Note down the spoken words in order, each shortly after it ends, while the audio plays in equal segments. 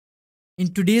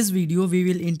In today's video, we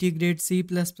will integrate C++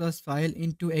 file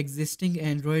into existing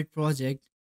Android project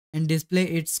and display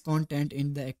its content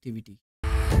in the activity.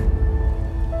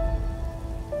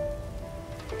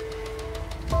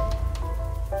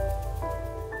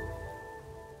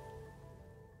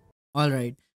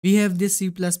 Alright, we have this C++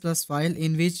 file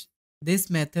in which this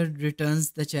method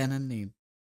returns the channel name.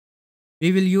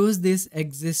 We will use this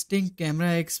existing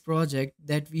CameraX project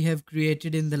that we have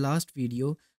created in the last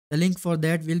video. The link for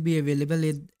that will be available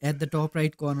at the top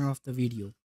right corner of the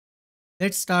video.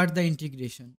 Let's start the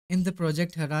integration. In the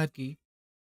project hierarchy,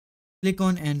 click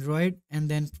on Android and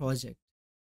then project.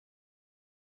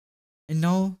 And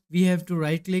now we have to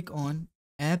right click on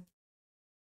app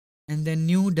and then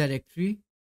new directory.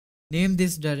 Name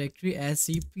this directory as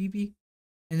CPP,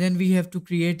 and then we have to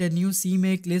create a new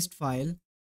CMake list file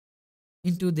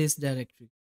into this directory.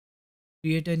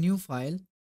 Create a new file,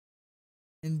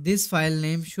 and this file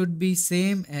name should be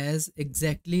same as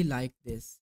exactly like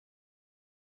this.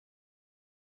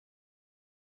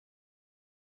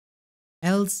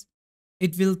 Else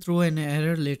it will throw an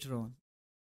error later on.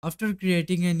 After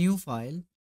creating a new file,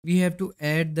 we have to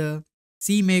add the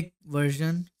CMake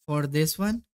version for this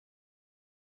one,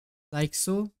 like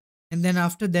so. And then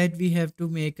after that, we have to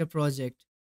make a project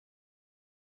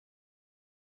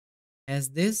as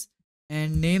this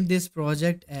and name this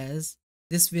project as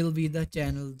this will be the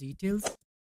channel details,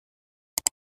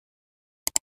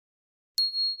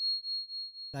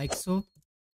 like so.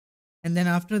 And then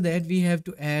after that, we have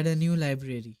to add a new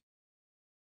library.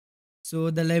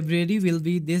 So the library will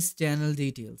be this channel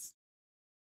details.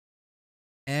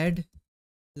 Add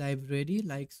library,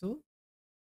 like so.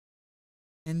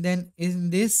 And then in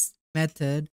this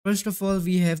method, first of all,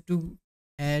 we have to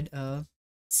add a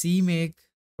CMake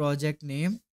project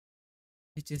name,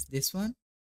 which is this one,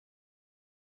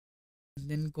 and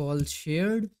then call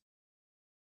shared.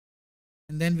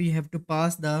 And then we have to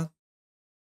pass the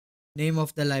name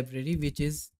of the library, which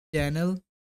is channel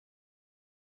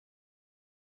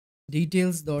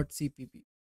details.cpp.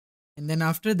 And then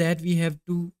after that, we have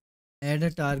to add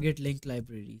a target link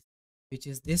library, which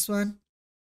is this one.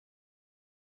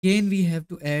 Again, we have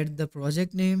to add the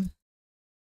project name,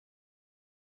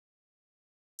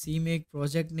 CMake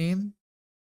project name.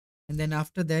 And then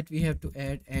after that, we have to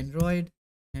add Android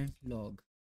and log.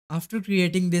 After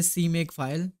creating this CMake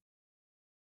file,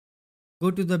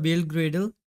 go to the build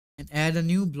Gradle and add a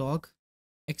new block,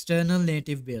 external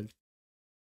native build,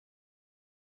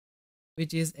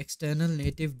 which is external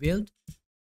native build.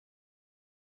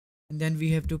 And then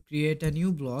we have to create a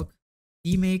new block,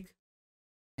 CMake.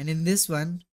 And in this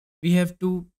one, we have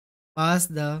to pass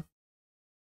the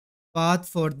path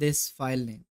for this file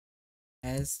name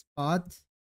as path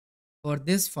for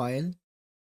this file.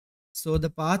 So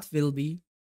the path will be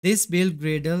this build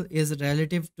Gradle is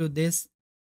relative to this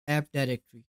app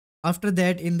directory. After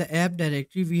that, in the app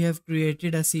directory, we have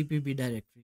created a CPP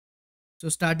directory. So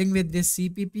starting with this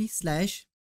CPP slash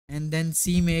and then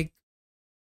CMake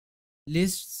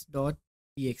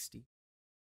lists.txt.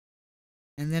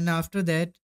 And then after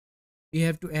that, we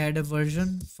have to add a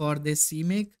version for this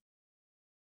CMake,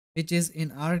 which is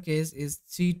in our case is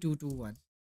 3221.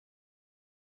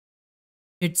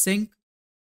 Hit sync.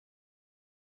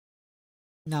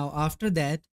 Now after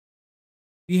that,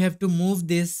 we have to move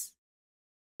this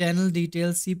channel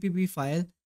details CPP file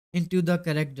into the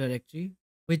correct directory,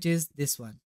 which is this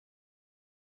one.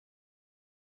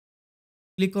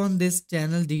 Click on this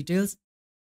channel details,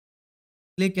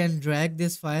 click and drag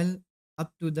this file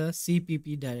up to the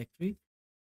CPP directory.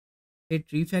 Hit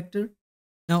refactor.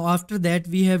 Now after that,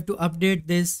 we have to update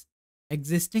this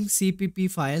existing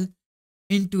CPP file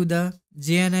into the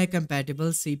JNI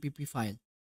compatible CPP file.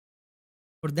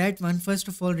 For that one, first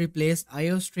of all, replace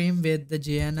IOStream with the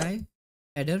JNI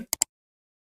header,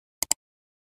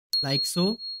 like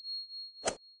so.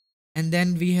 And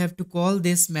then we have to call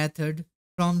this method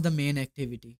from the main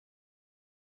activity.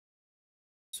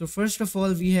 So first of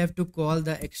all, we have to call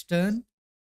the extern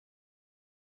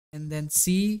and then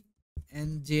C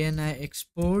and JNI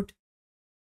export.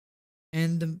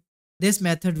 And this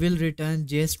method will return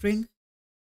JString,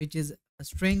 which is a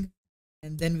string.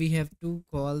 And then we have to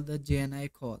call the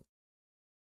JNI call.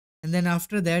 And then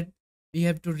after that, we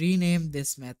have to rename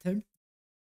this method.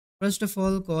 First of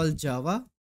all, call Java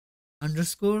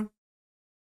underscore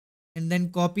and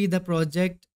then copy the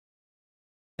project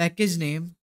package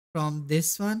name from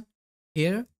this one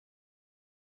here,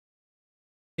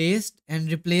 paste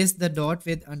and replace the dot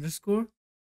with underscore.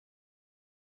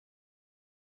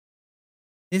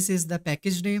 This is the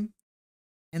package name.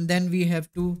 And then we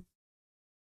have to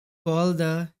call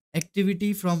the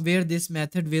activity from where this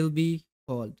method will be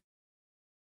called.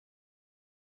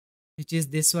 which is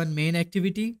this one, main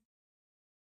activity.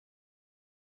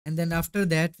 And then after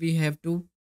that we have to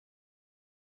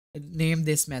name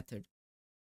this method.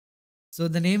 So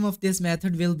the name of this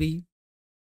method will be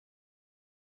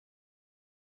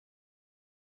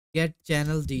get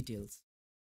channel details.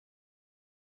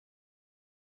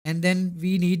 And then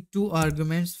we need two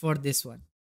arguments for this one.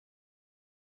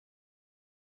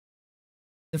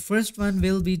 The first one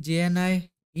will be JNI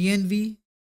env,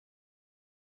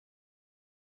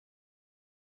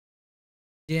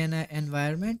 JNI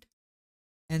environment,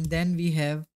 and then we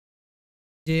have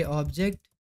J object,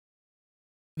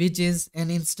 which is an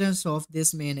instance of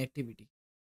this main activity.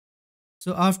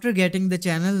 So after getting the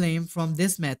channel name from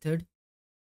this method,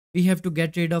 we have to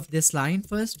get rid of this line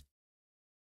first,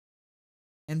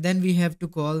 and then we have to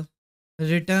call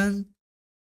return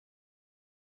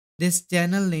this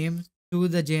channel name to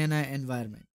the JNI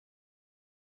environment.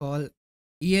 Call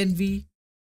env,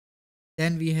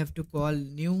 then we have to call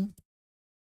new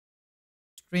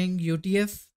string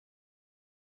utf,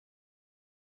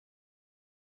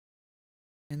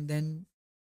 and then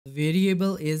the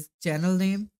variable is channel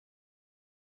name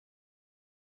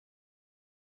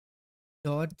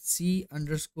dot c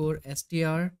underscore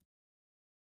str.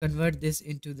 Convert this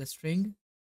into the string.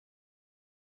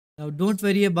 Now don't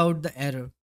worry about the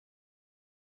error.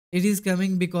 It is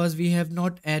coming because we have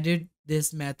not added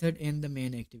this method in the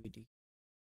main activity.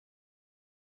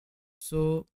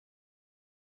 So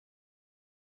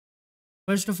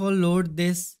first of all, load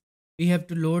this. We have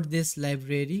to load this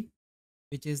library,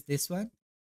 which is this one,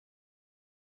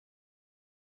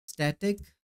 static,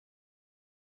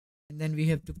 and then we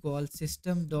have to call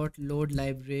system.load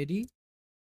library,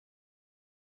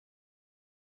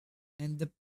 and the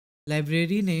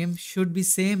library name should be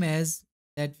same as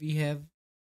that we have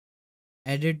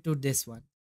added to this one,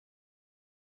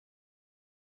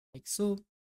 like so.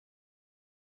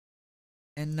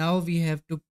 And now we have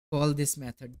to call this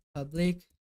method public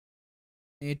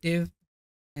native,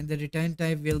 and the return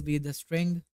type will be the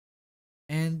string,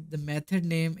 and the method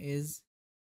name is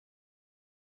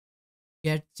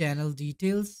get channel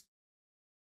details,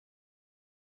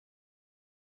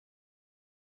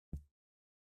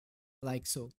 like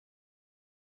so.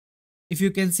 If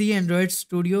you can see, Android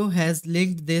Studio has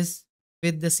linked this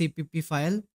with the CPP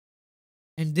file,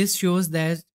 and this shows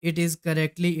that it is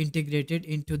correctly integrated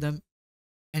into the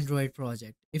Android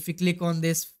project. If we click on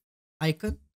this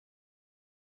icon,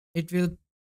 it will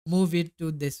move it to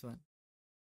this one.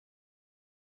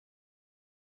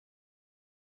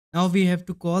 Now we have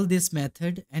to call this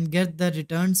method and get the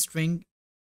return string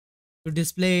to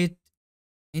display it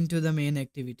into the main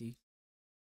activity.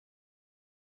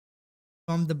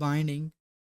 From the binding,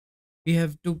 we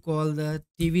have to call the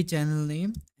TV channel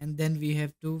name, and then we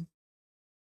have to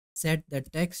set the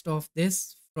text of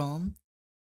this from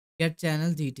get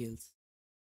channel details,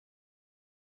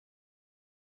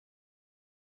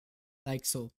 like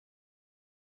so.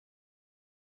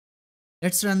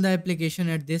 Let's run the application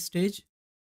at this stage.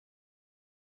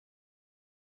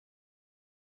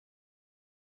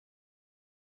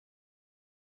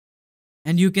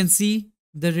 And you can see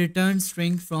the return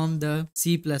string from the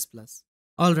C++.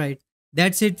 Alright,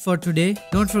 that's it for today.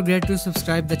 Don't forget to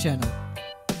subscribe the channel.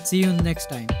 See you next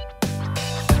time.